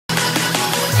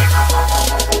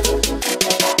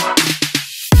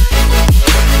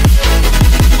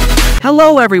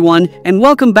Hello everyone, and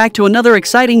welcome back to another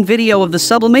exciting video of the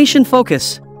Sublimation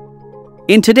Focus.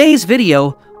 In today's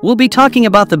video, we'll be talking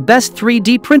about the best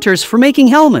 3D printers for making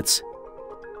helmets.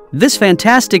 This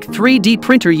fantastic 3D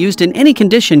printer used in any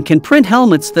condition can print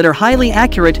helmets that are highly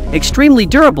accurate, extremely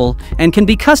durable, and can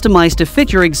be customized to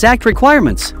fit your exact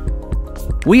requirements.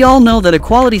 We all know that a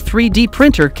quality 3D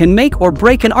printer can make or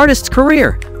break an artist's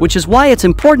career, which is why it's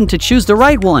important to choose the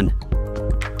right one.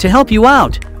 To help you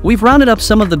out, we've rounded up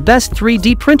some of the best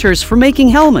 3D printers for making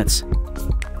helmets.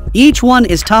 Each one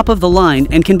is top of the line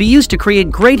and can be used to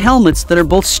create great helmets that are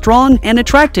both strong and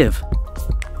attractive.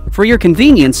 For your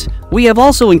convenience, we have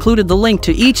also included the link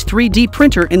to each 3D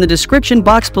printer in the description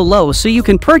box below so you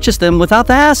can purchase them without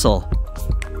the hassle.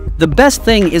 The best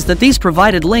thing is that these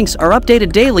provided links are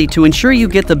updated daily to ensure you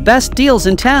get the best deals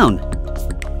in town.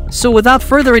 So without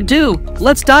further ado,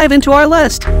 let's dive into our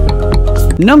list.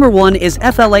 Number 1 is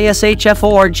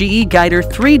FLASHFORGE Guider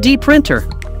 3D Printer.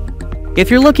 If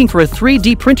you're looking for a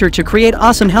 3D printer to create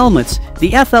awesome helmets,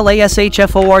 the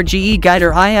FLASHFORGE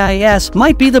Guider IIS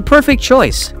might be the perfect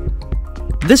choice.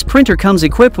 This printer comes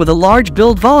equipped with a large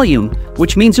build volume,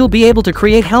 which means you'll be able to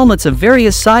create helmets of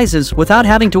various sizes without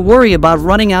having to worry about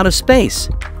running out of space.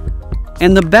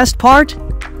 And the best part?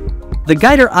 The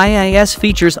Guider IIS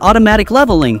features automatic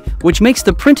leveling, which makes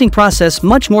the printing process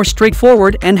much more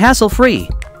straightforward and hassle-free.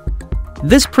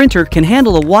 This printer can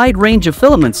handle a wide range of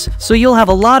filaments, so you'll have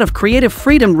a lot of creative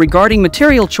freedom regarding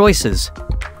material choices.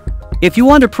 If you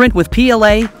want to print with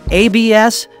PLA,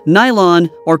 ABS, nylon,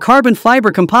 or carbon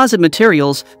fiber composite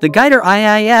materials, the Guider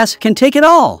IIS can take it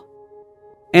all.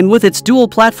 And with its dual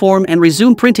platform and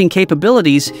resume printing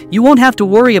capabilities, you won't have to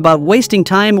worry about wasting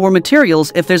time or materials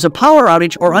if there's a power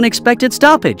outage or unexpected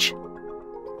stoppage.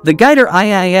 The Guider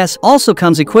IIS also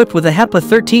comes equipped with a HEPA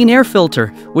 13 air filter,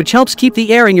 which helps keep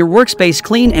the air in your workspace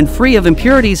clean and free of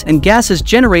impurities and gases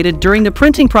generated during the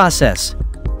printing process.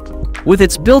 With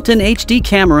its built-in HD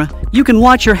camera, you can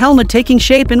watch your helmet taking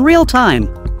shape in real time.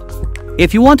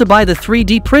 If you want to buy the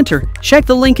 3D printer, check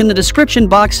the link in the description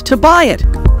box to buy it.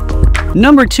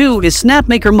 Number 2 is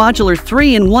Snapmaker Modular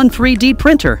 3-in-1 3D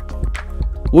Printer.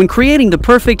 When creating the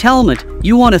perfect helmet,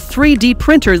 you want a 3D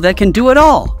printer that can do it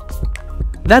all.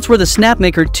 That's where the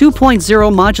Snapmaker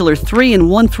 2.0 Modular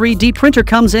 3-in-1 3D printer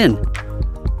comes in.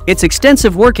 Its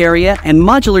extensive work area and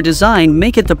modular design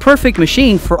make it the perfect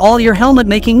machine for all your helmet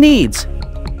making needs.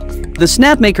 The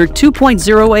Snapmaker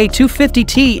 2.0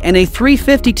 A250T and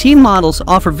A350T models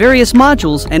offer various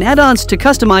modules and add-ons to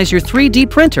customize your 3D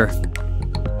printer.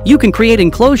 You can create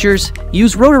enclosures,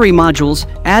 use rotary modules,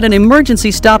 add an emergency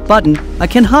stop button, a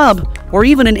can hub, or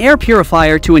even an air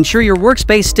purifier to ensure your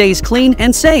workspace stays clean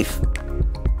and safe.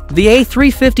 The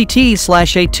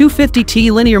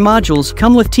A350T/A250T linear modules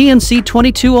come with TMC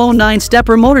 2209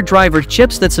 stepper motor driver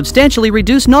chips that substantially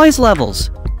reduce noise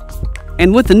levels.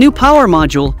 And with the new power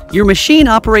module, your machine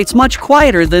operates much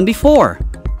quieter than before.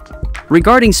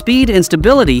 Regarding speed and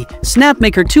stability,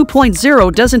 Snapmaker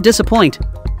 2.0 doesn't disappoint.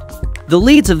 The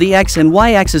leads of the X and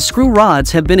Y axis screw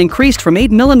rods have been increased from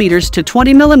 8mm to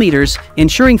 20mm,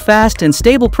 ensuring fast and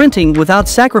stable printing without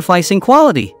sacrificing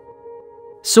quality.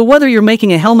 So whether you're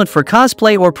making a helmet for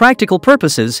cosplay or practical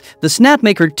purposes, the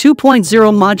Snapmaker 2.0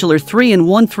 Modular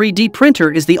 3-in-1 3D printer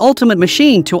is the ultimate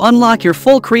machine to unlock your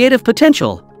full creative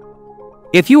potential.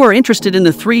 If you are interested in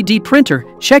the 3D printer,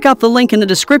 check out the link in the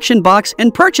description box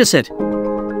and purchase it.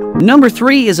 Number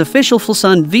 3 is official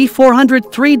FullSun V400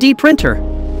 3D Printer.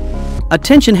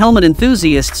 Attention helmet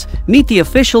enthusiasts, meet the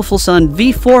official FullSun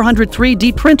V400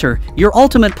 3D printer, your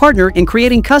ultimate partner in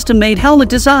creating custom-made helmet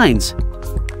designs.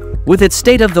 With its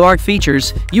state-of-the-art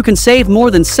features, you can save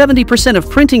more than 70% of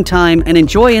printing time and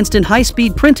enjoy instant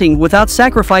high-speed printing without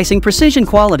sacrificing precision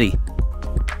quality.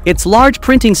 Its large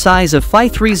printing size of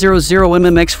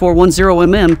 5300mm x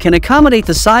 410mm can accommodate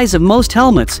the size of most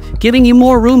helmets, giving you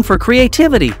more room for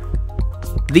creativity.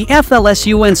 The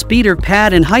FLSUN speeder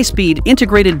pad and high-speed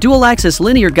integrated dual-axis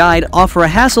linear guide offer a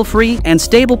hassle-free and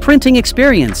stable printing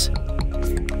experience.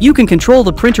 You can control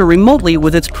the printer remotely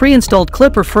with its pre-installed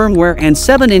Clipper firmware and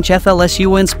 7-inch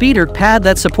FLSUN speeder pad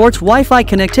that supports Wi-Fi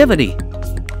connectivity.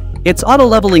 Its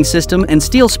auto-leveling system and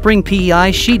steel spring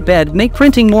PEI sheet bed make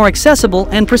printing more accessible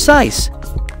and precise.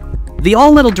 The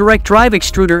all-metal direct drive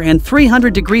extruder and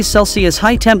 300 degrees Celsius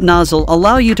high-temp nozzle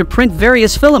allow you to print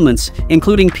various filaments,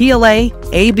 including PLA,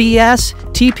 ABS,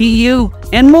 TPU,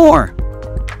 and more.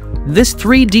 This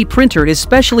 3D printer is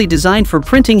specially designed for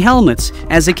printing helmets,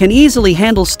 as it can easily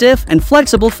handle stiff and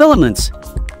flexible filaments.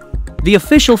 The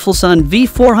official FullSun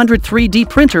V400 3D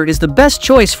printer is the best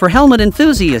choice for helmet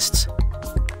enthusiasts.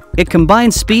 It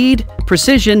combines speed,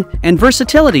 precision, and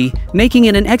versatility, making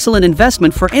it an excellent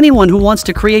investment for anyone who wants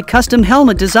to create custom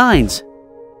helmet designs.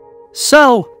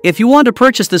 So, if you want to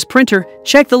purchase this printer,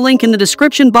 check the link in the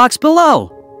description box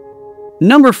below.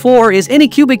 Number 4 is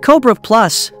Anycubic Cobra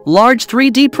Plus Large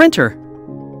 3D Printer.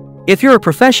 If you're a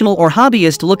professional or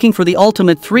hobbyist looking for the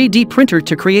ultimate 3D printer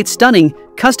to create stunning,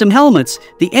 custom helmets,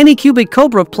 the Anycubic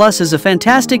Cobra Plus is a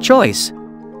fantastic choice.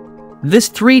 This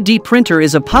 3D printer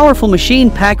is a powerful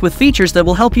machine packed with features that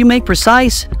will help you make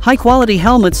precise, high-quality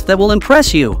helmets that will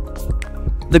impress you.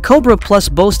 The Cobra Plus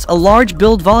boasts a large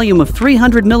build volume of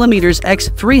 300mm x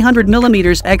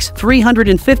 300mm x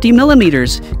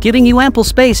 350mm, giving you ample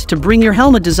space to bring your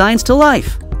helmet designs to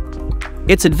life.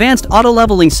 Its advanced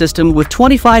auto-leveling system with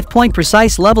 25-point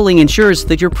precise leveling ensures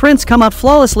that your prints come out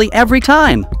flawlessly every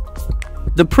time.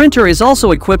 The printer is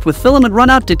also equipped with filament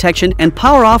runout detection and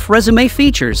power-off resume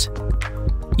features.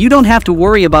 You don't have to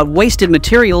worry about wasted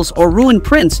materials or ruined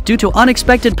prints due to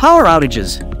unexpected power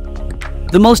outages.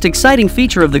 The most exciting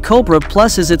feature of the Cobra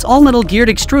Plus is its all-metal geared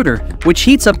extruder, which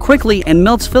heats up quickly and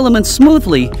melts filaments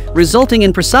smoothly, resulting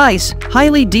in precise,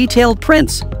 highly detailed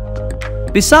prints.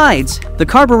 Besides, the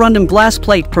carborundum glass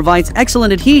plate provides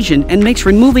excellent adhesion and makes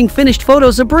removing finished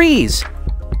photos a breeze.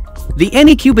 The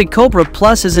Anycubic Cobra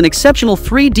Plus is an exceptional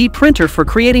 3D printer for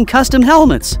creating custom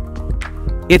helmets.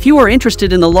 If you are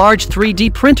interested in the large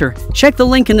 3D printer, check the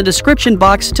link in the description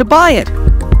box to buy it.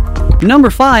 Number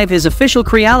 5 is official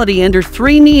Creality Ender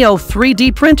 3 Neo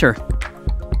 3D Printer.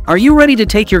 Are you ready to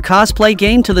take your cosplay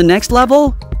game to the next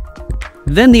level?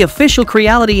 Then the official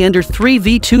Creality Ender 3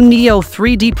 V2 Neo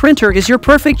 3D printer is your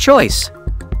perfect choice.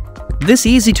 This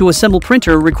easy-to-assemble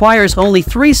printer requires only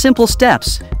 3 simple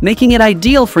steps, making it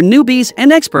ideal for newbies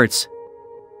and experts.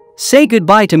 Say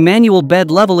goodbye to manual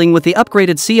bed leveling with the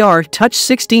upgraded CR Touch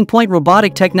 16-point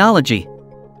robotic technology.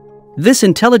 This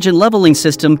intelligent leveling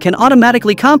system can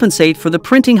automatically compensate for the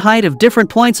printing height of different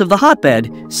points of the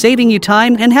hotbed, saving you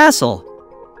time and hassle.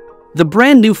 The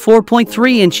brand new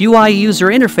 4.3-inch UI user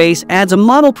interface adds a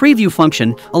model preview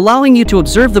function, allowing you to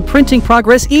observe the printing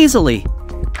progress easily.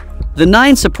 The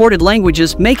 9 supported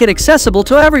languages make it accessible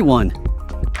to everyone.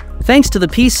 Thanks to the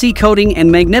PC coating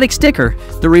and magnetic sticker,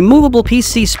 the removable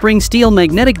PC spring steel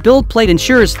magnetic build plate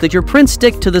ensures that your prints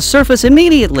stick to the surface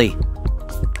immediately.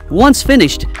 Once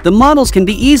finished, the models can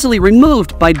be easily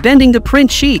removed by bending the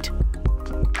print sheet.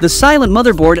 The silent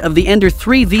motherboard of the Ender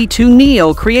 3 V2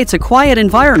 Neo creates a quiet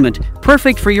environment,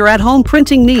 perfect for your at-home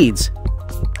printing needs.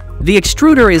 The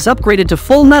extruder is upgraded to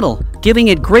full metal, giving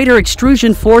it greater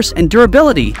extrusion force and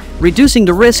durability, reducing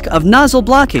the risk of nozzle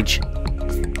blockage.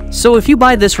 So if you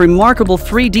buy this remarkable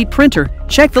 3D printer,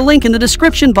 check the link in the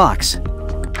description box.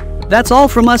 That's all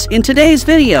from us in today's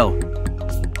video.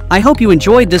 I hope you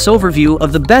enjoyed this overview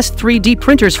of the best 3D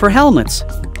printers for helmets.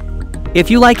 If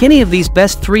you like any of these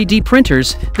best 3D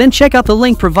printers, then check out the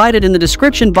link provided in the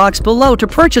description box below to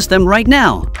purchase them right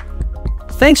now.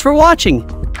 Thanks for watching!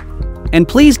 And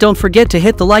please don't forget to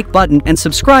hit the like button and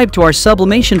subscribe to our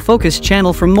Sublimation Focus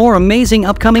channel for more amazing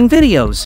upcoming videos.